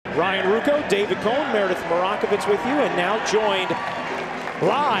Ryan Rucco, David Cohn, Meredith Morakovitz with you, and now joined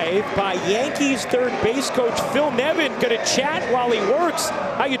live by Yankees third base coach Phil Nevin. Gonna chat while he works.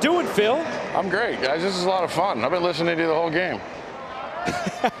 How you doing, Phil? I'm great, guys. This is a lot of fun. I've been listening to you the whole game.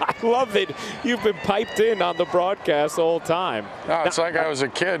 I love it. You've been piped in on the broadcast the whole time. No, it's like I was a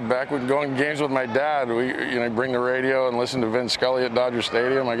kid back when going to games with my dad. We, bring the radio and listen to Vin Scully at Dodger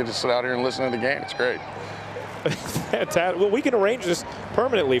Stadium. I get to sit out here and listen to the game. It's great. Fantastic. Well, we can arrange this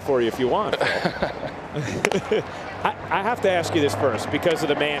permanently for you if you want. I have to ask you this first because of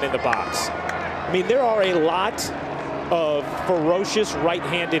the man in the box. I mean, there are a lot of ferocious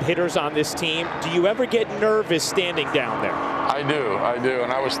right-handed hitters on this team. Do you ever get nervous standing down there? I do.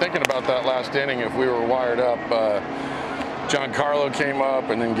 And I was thinking about that last inning if we were wired up. Giancarlo came up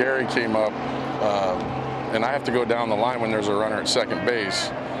and then Gary came up. And I have to go down the line when there's a runner at second base.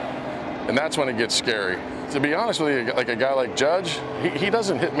 And that's when it gets scary. To be honest with you, like a guy like Judge, he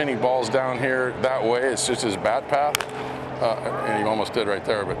doesn't hit many balls down here that way. It's just his bat path. And he almost did right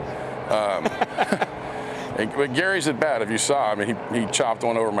there, but Gary's at bat. If you saw, I mean, he chopped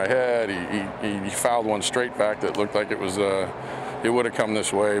one over my head. He fouled one straight back that looked like it was it would have come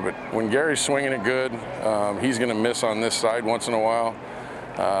this way. But when Gary's swinging it good, he's going to miss on this side once in a while.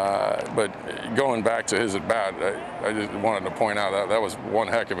 But going back to his at bat, I just wanted to point out that was one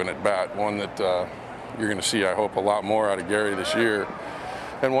heck of an at bat, one that you're going to see, I hope, a lot more out of Gary this year.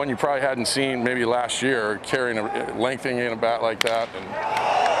 And one you probably hadn't seen maybe last year, carrying lengthening in a bat like that, and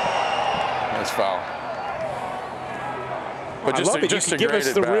that's foul. But just a give great us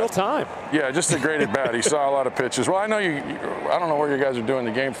at the bat. real time. Yeah, just a great at bat. He saw a lot of pitches. Well, I know I don't know where you guys are doing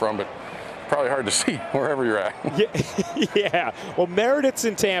the game from, but probably hard to see wherever you're at. Yeah. Well, Meredith's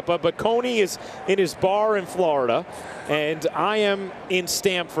in Tampa, but Coney is in his bar in Florida, and I am in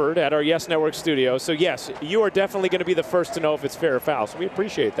Stamford at our Yes Network studio. So yes, you are definitely going to be the first to know if it's fair or foul. So we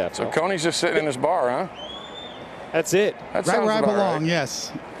appreciate that. So Coney's just sitting in his bar, huh? That's it. That right where I belong.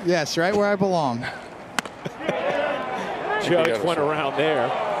 Right. Yes, right where I belong. Judge went around there.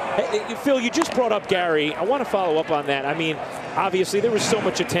 Hey, Phil, you just brought up Gary. I want to follow up on that. I mean, obviously there was so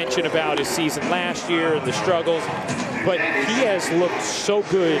much attention about his season last year and the struggles, but he has looked so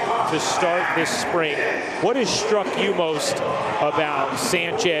good to start this spring. What has struck you most about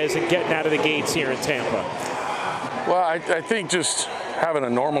Sanchez and getting out of the gates here in Tampa? Well, I think just having a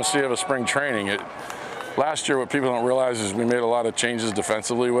normalcy of a spring training. Last year, what people don't realize is we made a lot of changes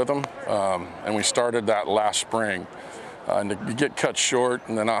defensively with him, and we started that last spring. And to get cut short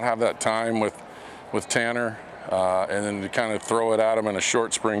and then not have that time with Tanner, and then to kind of throw it at him in a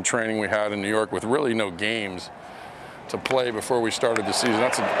short spring training we had in New York with really no games to play before we started the season.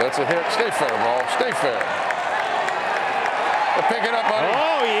 That's a hit. Stay fair, ball. Stay fair. Pick it up, buddy.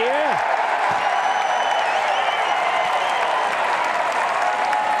 Oh, yeah.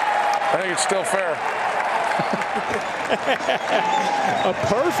 I think it's still fair. A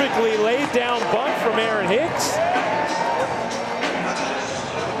perfectly laid down bunt from Aaron Hicks.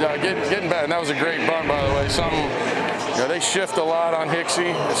 Yeah, getting bad. And that was a great bunt, by the way. They shift a lot on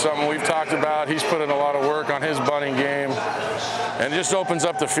Hicksy. It's something we've talked about. He's put in a lot of work on his bunting game. And it just opens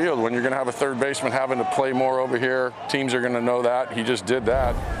up the field when you're going to have a third baseman having to play more over here. Teams are going to know that. He just did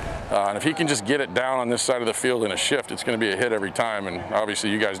that. And if he can just get it down on this side of the field in a shift, it's going to be a hit every time. And obviously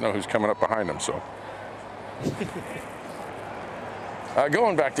you guys know who's coming up behind him. So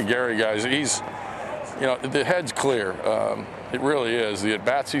going back to Gary, guys, he's, the head's clear. It really is. The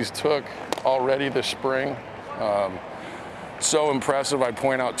at-bats he's took already this spring, so impressive. I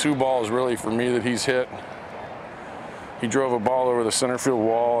point out 2 balls really for me that he's hit. He drove a ball over the center field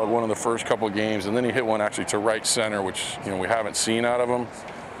wall at one of the first couple of games, and then he hit one actually to right center, which we haven't seen out of him.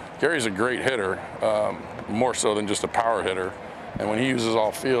 Gary's a great hitter, more so than just a power hitter, and when he uses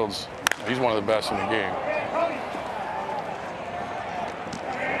all fields, he's one of the best in the game.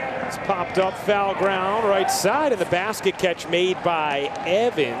 Popped up, foul ground, right side, and the basket catch made by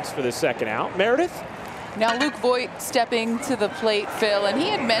Evans for the second out. Meredith? Now Luke Voigt stepping to the plate, Phil, and he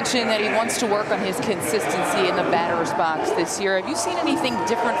had mentioned that he wants to work on his consistency in the batter's box this year. Have you seen anything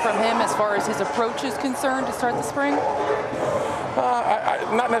different from him as far as his approach is concerned to start the spring?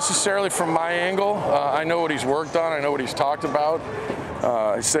 Not necessarily from my angle. I know what he's worked on. I know what he's talked about.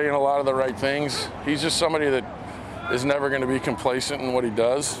 He's saying a lot of the right things. He's just somebody that is never going to be complacent in what he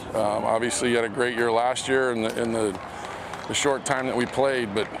does. Obviously, he had a great year last year in the short time that we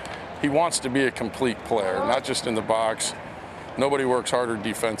played, but he wants to be a complete player, not just in the box. Nobody works harder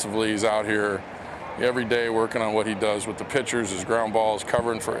defensively. He's out here every day working on what he does with the pitchers, his ground balls,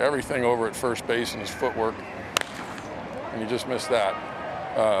 covering for everything over at first base and his footwork. And he just missed that.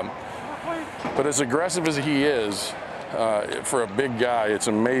 But as aggressive as he is, for a big guy, it's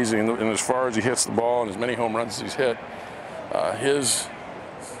amazing. And as far as he hits the ball and as many home runs as he's hit,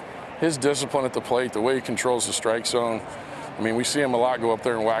 his discipline at the plate, the way he controls the strike zone. I mean, we see him a lot go up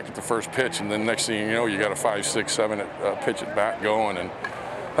there and whack at the first pitch, and then next thing you know, you got a 5, 6, 7 pitch at bat going, and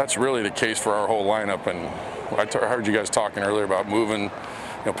that's really the case for our whole lineup. And I heard you guys talking earlier about moving,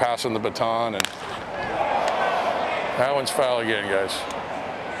 passing the baton, and that one's foul again, guys.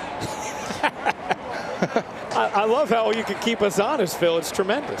 I love how you can keep us honest, Phil. It's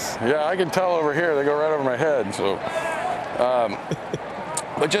tremendous. Yeah, I can tell over here. They go right over my head. So,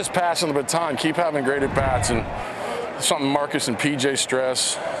 but just passing the baton, keep having great at bats, and something Marcus and PJ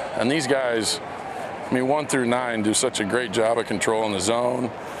stress. And these guys, I mean, 1 through 9 do such a great job of controlling the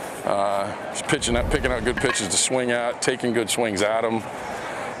zone, picking out good pitches to swing at, taking good swings at them.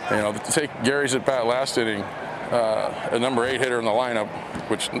 Take Gary's at bat last inning, a number 8 hitter in the lineup,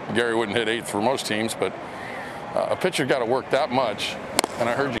 which Gary wouldn't hit 8th for most teams, but a pitcher got to work that much. And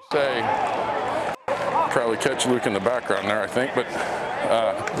I heard you say, probably catch Luke in the background there, I think, but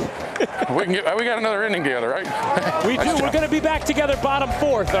we got another inning together, right? We do. We're going to be back together bottom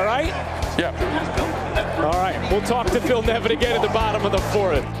 4th, all right? Yeah. All right. We'll talk to Phil Nevin again in the bottom of the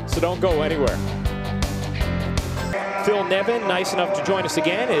 4th, so don't go anywhere. Phil Nevin, nice enough to join us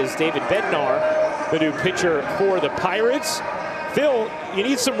again, is David Bednar, the new pitcher for the Pirates. Phil, you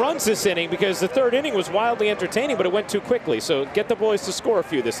need some runs this inning because the 3rd inning was wildly entertaining, but it went too quickly. So get the boys to score a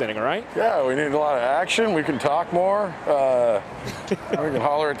few this inning, all right? Yeah, we need a lot of action. We can talk more. We can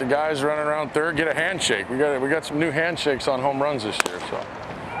holler at the guys running around 3rd. Get a handshake. We got some new handshakes on home runs this year. So.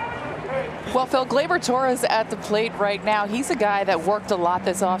 Well, Phil, Gleyber Torres at the plate right now. He's a guy that worked a lot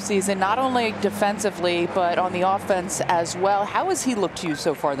this offseason, not only defensively, but on the offense as well. How has he looked to you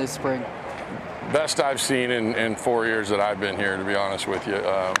so far this spring? Best I've seen in 4 years that I've been here, to be honest with you.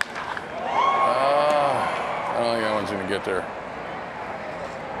 I don't think that one's going to get there.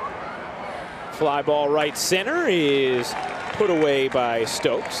 Fly ball right center is put away by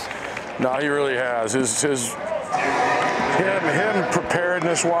Stokes. No, he really has. Him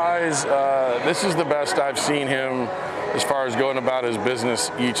preparedness-wise, this is the best I've seen him as far as going about his business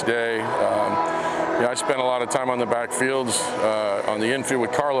each day. I spent a lot of time on the backfields, on the infield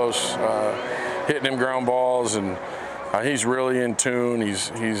with Carlos, hitting him ground balls, and he's really in tune.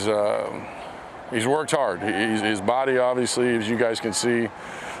 He's worked hard. His body, obviously, as you guys can see,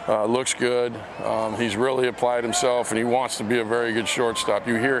 looks good. He's really applied himself, and he wants to be a very good shortstop.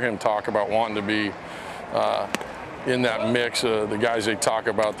 You hear him talk about wanting to be in that mix of the guys they talk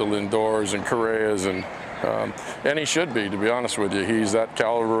about, the Lindors and Correas, and he should be, to be honest with you. He's that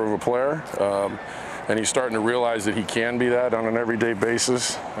caliber of a player. And he's starting to realize that he can be that on an everyday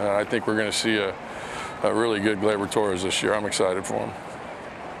basis. I think we're going to see a really good Gleyber Torres this year. I'm excited for him.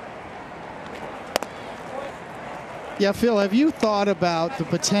 Yeah, Phil, have you thought about the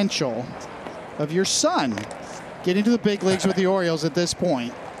potential of your son getting to the big leagues with the Orioles at this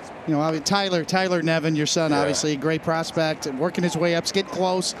point? Tyler Nevin, your son, obviously a great prospect, working his way up, getting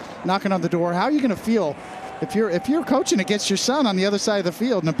close, knocking on the door. How are you going to feel if you're coaching against your son on the other side of the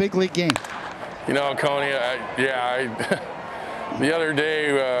field in a big league game? Coney, the other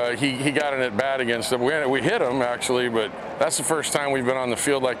day he got an at bat against him. We hit him actually, but that's the first time we've been on the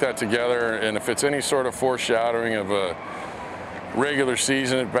field like that together. And if it's any sort of foreshadowing of a regular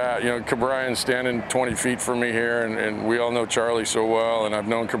season at bat, Cabrian's standing 20 feet from me here, and we all know Charlie so well, and I've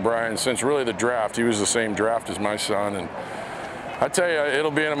known Cabrian since really the draft. He was the same draft as my son, and I tell you,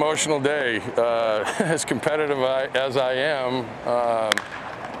 it'll be an emotional day. As competitive as I am.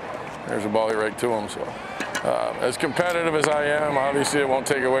 There's a ball right to him. So, as competitive as I am, obviously it won't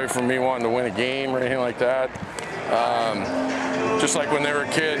take away from me wanting to win a game or anything like that. Just like when they were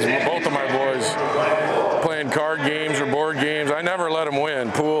kids, both of my boys playing card games or board games, I never let them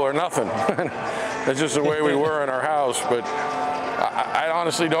win, pool or nothing. That's just the way we were in our house. But I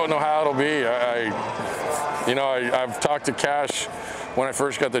honestly don't know how it'll be. I've talked to Cash when I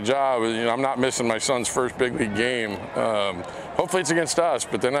first got the job. I'm not missing my son's first big league game. Hopefully it's against us,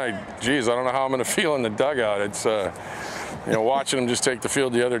 but then I don't know how I'm going to feel in the dugout. It's, watching him just take the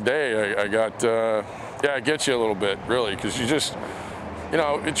field the other day, I got, it gets you a little bit, really, because you just,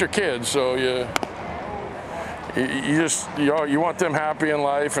 it's your kids, so you want them happy in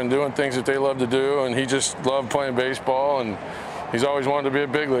life and doing things that they love to do, and he just loved playing baseball, and he's always wanted to be a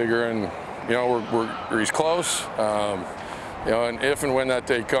big leaguer, and, he's close. And if and when that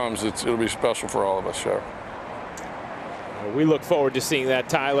day comes, it'll be special for all of us, sure. We look forward to seeing that,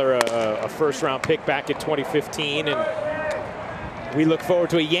 Tyler, a first-round pick back in 2015, and we look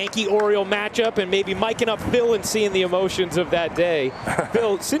forward to a Yankee-Oriole matchup and maybe miking up Phil and seeing the emotions of that day.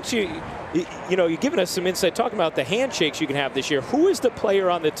 Phil, since you You know, you're giving us some insight talking about the handshakes you can have this year. Who is the player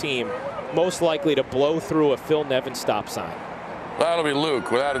on the team most likely to blow through a Phil Nevin stop sign? That'll be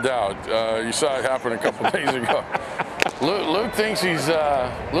Luke, without a doubt. You saw it happen a couple days ago. Luke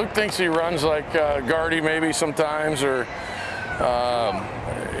thinks he runs like Gardy maybe sometimes, or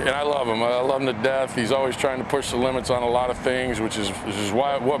and I love him. I love him to death. He's always trying to push the limits on a lot of things, which is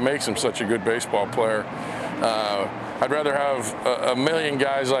what makes him such a good baseball player. I'd rather have a million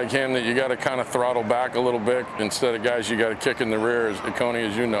guys like him that you got to kind of throttle back a little bit instead of guys you got to kick in the rear, as Coney,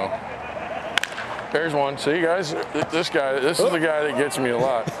 as you know. There's one. See, guys, this is the guy that gets me a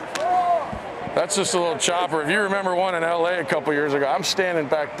lot. That's just a little chopper. If you remember one in LA a couple years ago, I'm standing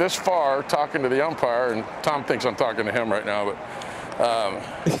back this far talking to the umpire, and Tom thinks I'm talking to him right now, but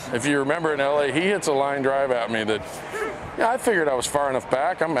if you remember in LA, he hits a line drive at me that, yeah, I figured I was far enough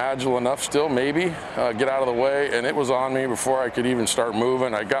back. I'm agile enough still, maybe, get out of the way, and it was on me before I could even start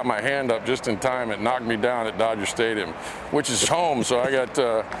moving. I got my hand up just in time. It knocked me down at Dodger Stadium, which is home, so I got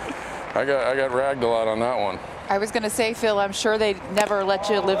ragged a lot on that one. I was going to say, Phil, I'm sure they never let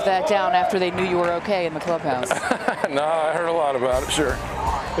you live that down after they knew you were okay in the clubhouse. No, I heard a lot about it, sure.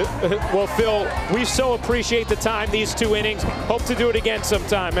 Well, Phil, we so appreciate the time these 2 innings. Hope to do it again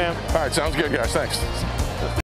sometime, man. All right, sounds good, guys. Thanks.